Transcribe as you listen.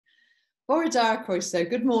Bore Croeso,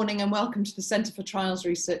 good morning and welcome to the Centre for Trials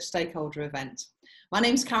Research Stakeholder event. My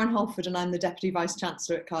name's Karen Holford and I'm the Deputy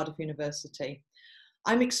Vice-Chancellor at Cardiff University.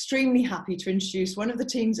 I'm extremely happy to introduce one of the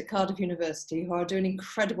teams at Cardiff University who are doing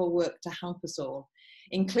incredible work to help us all,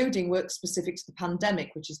 including work specific to the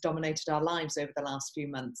pandemic which has dominated our lives over the last few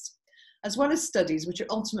months, as well as studies which are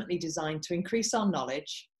ultimately designed to increase our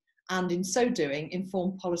knowledge and, in so doing,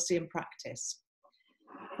 inform policy and practice.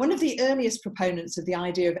 One of the earliest proponents of the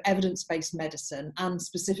idea of evidence-based medicine, and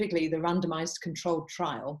specifically the randomised controlled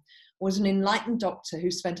trial, was an enlightened doctor who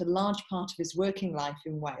spent a large part of his working life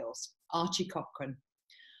in Wales, Archie Cochrane.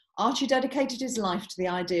 Archie dedicated his life to the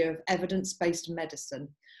idea of evidence-based medicine,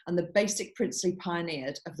 and the basic principle he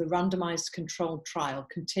pioneered of the randomised controlled trial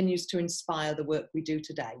continues to inspire the work we do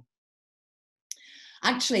today.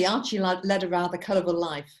 Actually, Archie led a rather colourful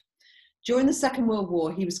life. During the Second World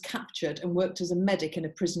War, he was captured and worked as a medic in a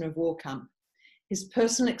prisoner of war camp. His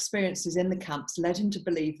personal experiences in the camps led him to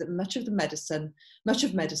believe that much of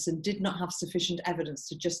medicine did not have sufficient evidence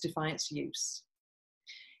to justify its use.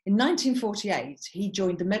 In 1948, he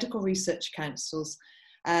joined the Medical Research Council's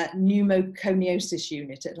pneumoconiosis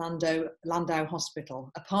unit at Landau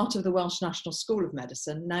Hospital, a part of the Welsh National School of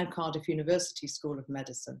Medicine, now Cardiff University School of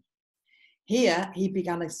Medicine. Here, he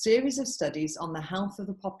began a series of studies on the health of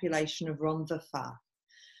the population of Rhondda Fa,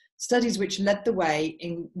 studies which led the way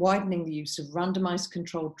in widening the use of randomised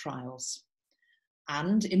controlled trials.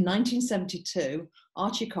 And in 1972,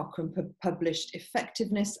 Archie Cochrane published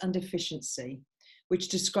Effectiveness and Efficiency, which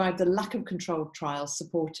described the lack of controlled trials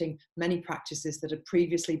supporting many practices that had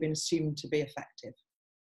previously been assumed to be effective.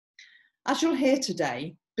 As you'll hear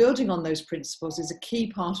today, building on those principles is a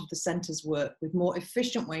key part of the Centre's work, with more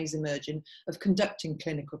efficient ways emerging of conducting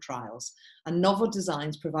clinical trials, and novel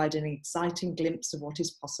designs provide an exciting glimpse of what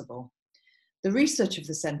is possible. The research of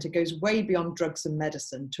the Centre goes way beyond drugs and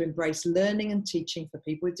medicine to embrace learning and teaching for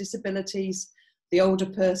people with disabilities, the older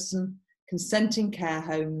person, consenting care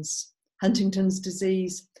homes, Huntington's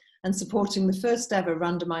disease, and supporting the first ever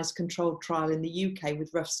randomised controlled trial in the UK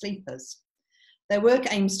with rough sleepers. Their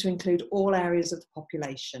work aims to include all areas of the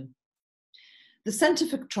population. The Centre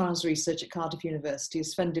for Trials Research at Cardiff University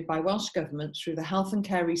is funded by Welsh Government through the Health and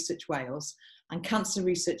Care Research Wales and Cancer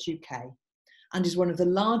Research UK, and is one of the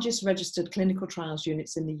largest registered clinical trials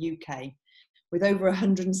units in the UK, with over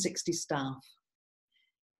 160 staff.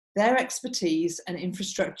 Their expertise and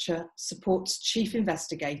infrastructure supports chief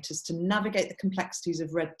investigators to navigate the complexities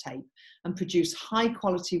of red tape and produce high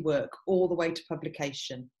quality work all the way to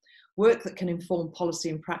publication. Work that can inform policy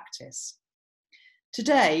and practice.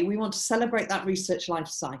 Today, we want to celebrate that research life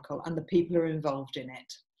cycle and the people who are involved in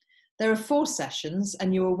it. There are 4 sessions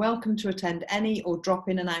and you are welcome to attend any or drop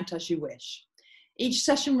in and out as you wish. Each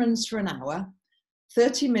session runs for an hour,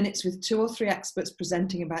 30 minutes with 2 or 3 experts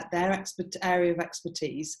presenting about their area of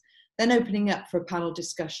expertise, then opening up for a panel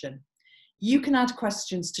discussion. You can add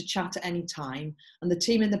questions to chat at any time, and the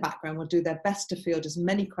team in the background will do their best to field as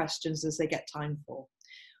many questions as they get time for.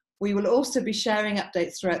 We will also be sharing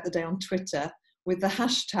updates throughout the day on Twitter with the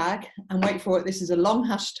hashtag, and wait for it, this is a long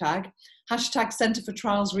hashtag, hashtag Centre for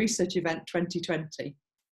Trials Research Event 2020.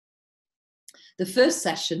 The first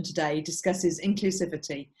session today discusses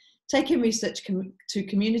inclusivity, taking research to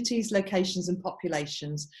communities, locations and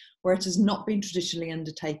populations where it has not been traditionally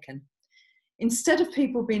undertaken. Instead of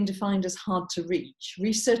people being defined as hard to reach,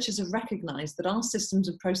 researchers have recognised that our systems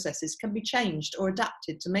and processes can be changed or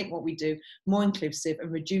adapted to make what we do more inclusive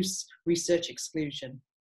and reduce research exclusion.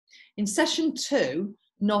 In session 2,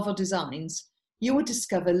 Novel Designs, you will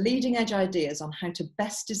discover leading edge ideas on how to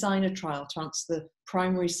best design a trial to answer the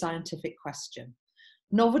primary scientific question.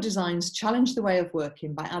 Novel designs challenge the way of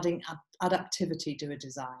working by adding adaptivity to a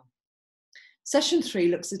design. Session 3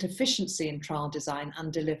 looks at efficiency in trial design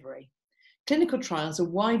and delivery. Clinical trials are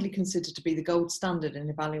widely considered to be the gold standard in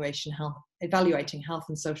evaluating health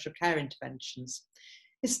and social care interventions.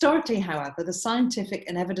 Historically, however, the scientific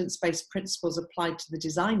and evidence-based principles applied to the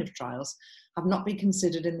design of trials have not been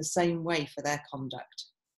considered in the same way for their conduct.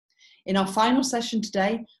 In our final session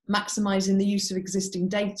today, Maximising the Use of Existing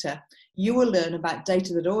Data, you will learn about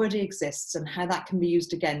data that already exists and how that can be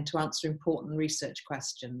used again to answer important research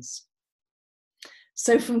questions.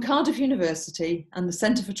 So from Cardiff University and the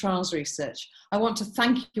Centre for Trials Research, I want to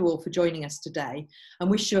thank you all for joining us today and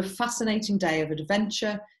wish you a fascinating day of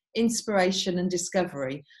adventure, inspiration and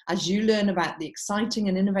discovery as you learn about the exciting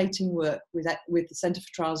and innovating work with the Centre for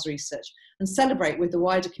Trials Research and celebrate with the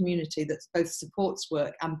wider community that both supports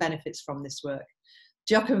work and benefits from this work.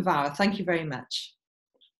 Diolch yn fawr, thank you very much.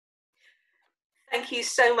 Thank you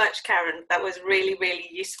so much, Karen. That was really, really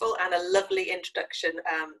useful and a lovely introduction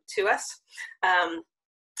to us.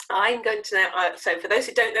 I'm going to now, so for those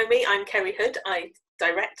who don't know me, I'm Kerry Hood. I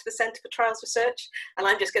direct the Centre for Trials Research, and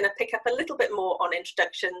I'm just going to pick up a little bit more on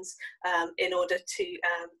introductions in order to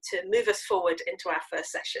move us forward into our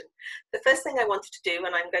first session. The first thing I wanted to do,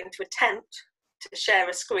 and I'm going to attempt to share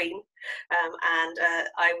a screen, and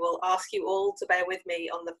I will ask you all to bear with me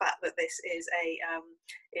on the fact that this is a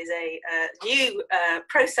new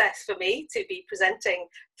process for me to be presenting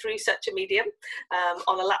through such a medium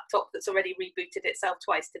on a laptop that's already rebooted itself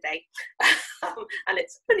twice today, and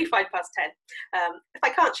it's only 10:05. If I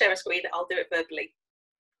can't share a screen, I'll do it verbally.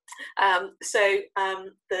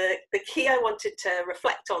 The key I wanted to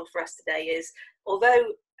reflect on for us today is,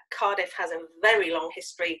 although Cardiff has a very long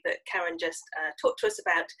history that Karen just talked to us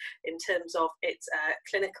about in terms of its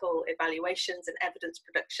clinical evaluations and evidence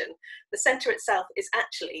production, the centre itself is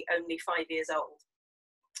actually only 5 years old.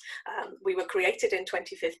 We were created in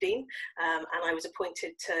 2015 and I was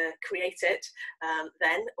appointed to create it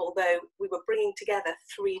then, although we were bringing together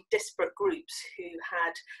 3 disparate groups who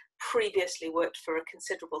had previously worked for a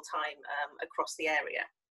considerable time across the area.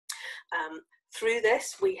 Through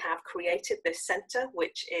this, we have created this centre,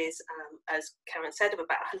 which is, as Karen said, of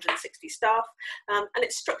about 160 staff, and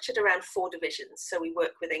it's structured around 4 divisions. So we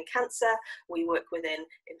work within cancer, we work within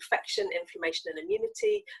infection, inflammation and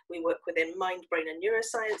immunity, we work within mind, brain and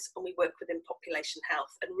neuroscience, and we work within population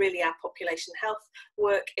health. And really our population health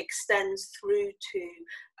work extends through to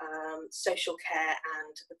social care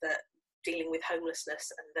and dealing with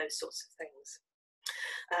homelessness and those sorts of things.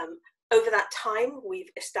 Over that time,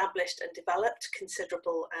 we've established and developed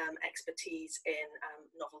considerable expertise in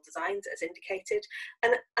novel designs, as indicated,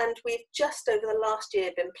 and we've just over the last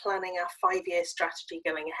year been planning our 5-year strategy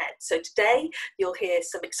going ahead. So today, you'll hear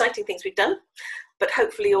some exciting things we've done, but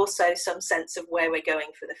hopefully also some sense of where we're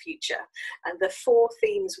going for the future. And the 4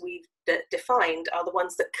 themes we've defined are the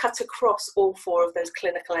ones that cut across all 4 of those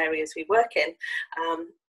clinical areas we work in.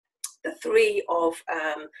 The 3 of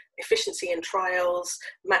efficiency in trials,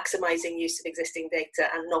 maximising use of existing data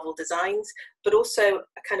and novel designs, but also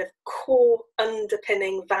a kind of core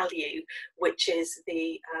underpinning value, which is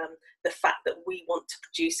the fact that we want to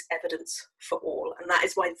produce evidence for all. And that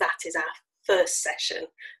is why that is our first session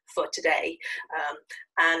for today,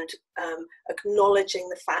 and acknowledging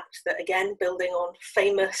the fact that, again, building on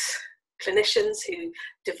famous clinicians who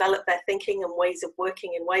developed their thinking and ways of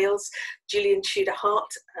working in Wales. Julian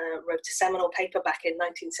Tudor-Hart wrote a seminal paper back in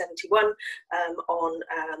 1971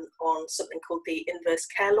 on something called the inverse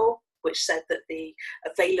care law, which said that the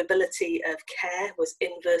availability of care was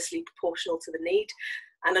inversely proportional to the need.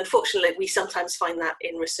 And unfortunately, we sometimes find that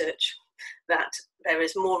in research, that there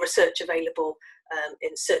is more research available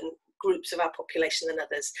in certain groups of our population than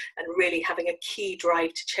others, and really having a key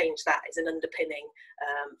drive to change that is an underpinning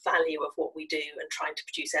value of what we do and trying to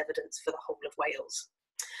produce evidence for the whole of Wales.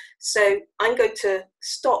 So I'm going to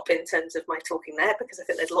stop in terms of my talking there, because I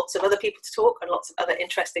think there's lots of other people to talk and lots of other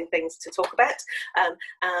interesting things to talk about.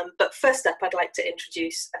 But first up, I'd like to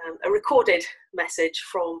introduce a recorded message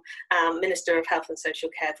from Minister of Health and Social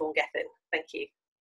Care, Vaughan Gethin. Thank you.